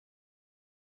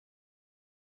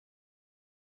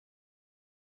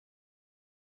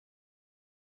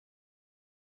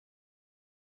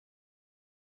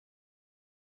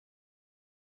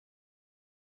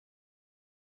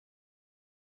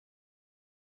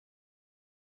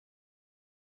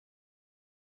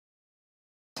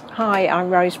Hi, I'm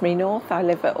Rosemary North. I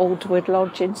live at Alderwood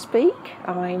Lodge in Speke.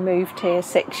 I moved here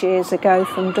 6 years ago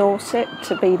from Dorset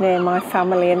to be near my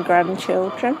family and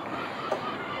grandchildren.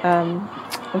 I'm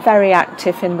very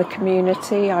active in the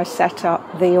community. I set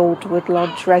up the Alderwood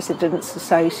Lodge Residents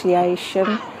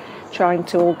Association, trying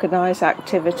to organise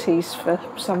activities for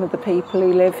some of the people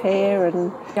who live here,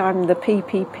 and I'm the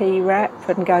PPP rep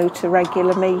and go to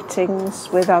regular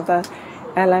meetings with other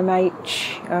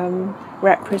LMH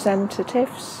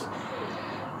representatives.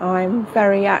 I'm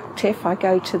very active. I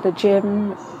go to the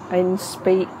gym in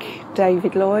Speke,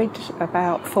 David Lloyd,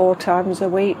 about 4 times a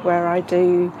week, where I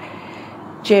do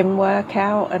gym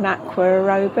workout and aqua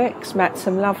aerobics. Met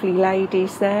some lovely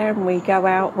ladies there, and we go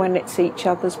out when it's each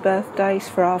other's birthdays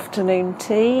for afternoon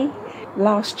tea.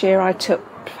 Last year I took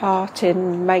part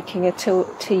in making a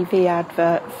TV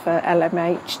advert for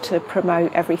LMH to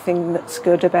promote everything that's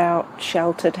good about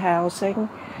sheltered housing,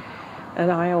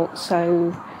 and I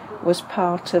also was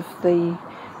part of the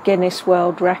Guinness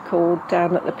World Record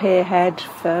down at the Pierhead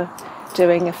for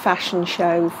doing a fashion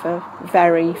show for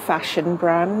Very Fashion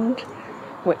brand,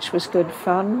 which was good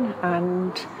fun,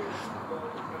 and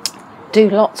do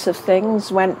lots of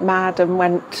things. Went mad and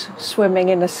went swimming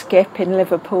in a skip in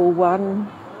Liverpool one,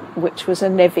 which was a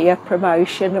Nivea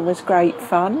promotion and was great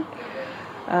fun.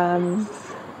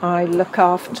 I look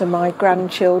after my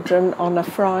grandchildren on a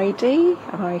Friday.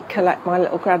 I collect my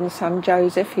little grandson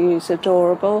Joseph, who's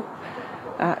adorable,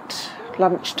 at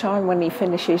lunchtime when he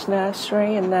finishes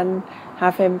nursery, and then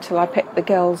have him till I pick the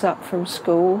girls up from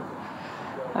school.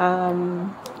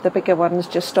 The bigger one's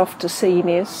just off to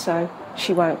seniors, so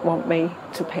she won't want me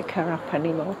to pick her up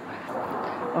anymore.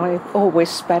 I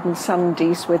always spend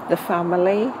Sundays with the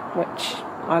family, which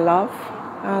I love,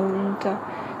 and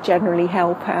generally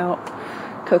help out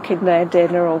cooking their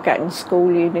dinner or getting school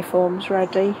uniforms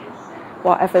ready,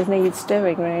 whatever needs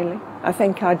doing really. I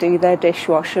think I do their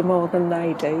dishwasher more than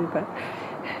they do, but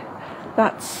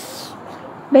that's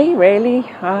me really.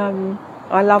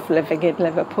 I love living in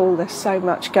Liverpool. There's so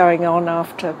much going on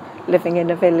after living in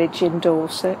a village in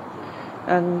Dorset,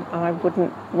 and I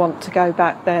wouldn't want to go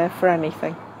back there for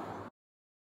anything.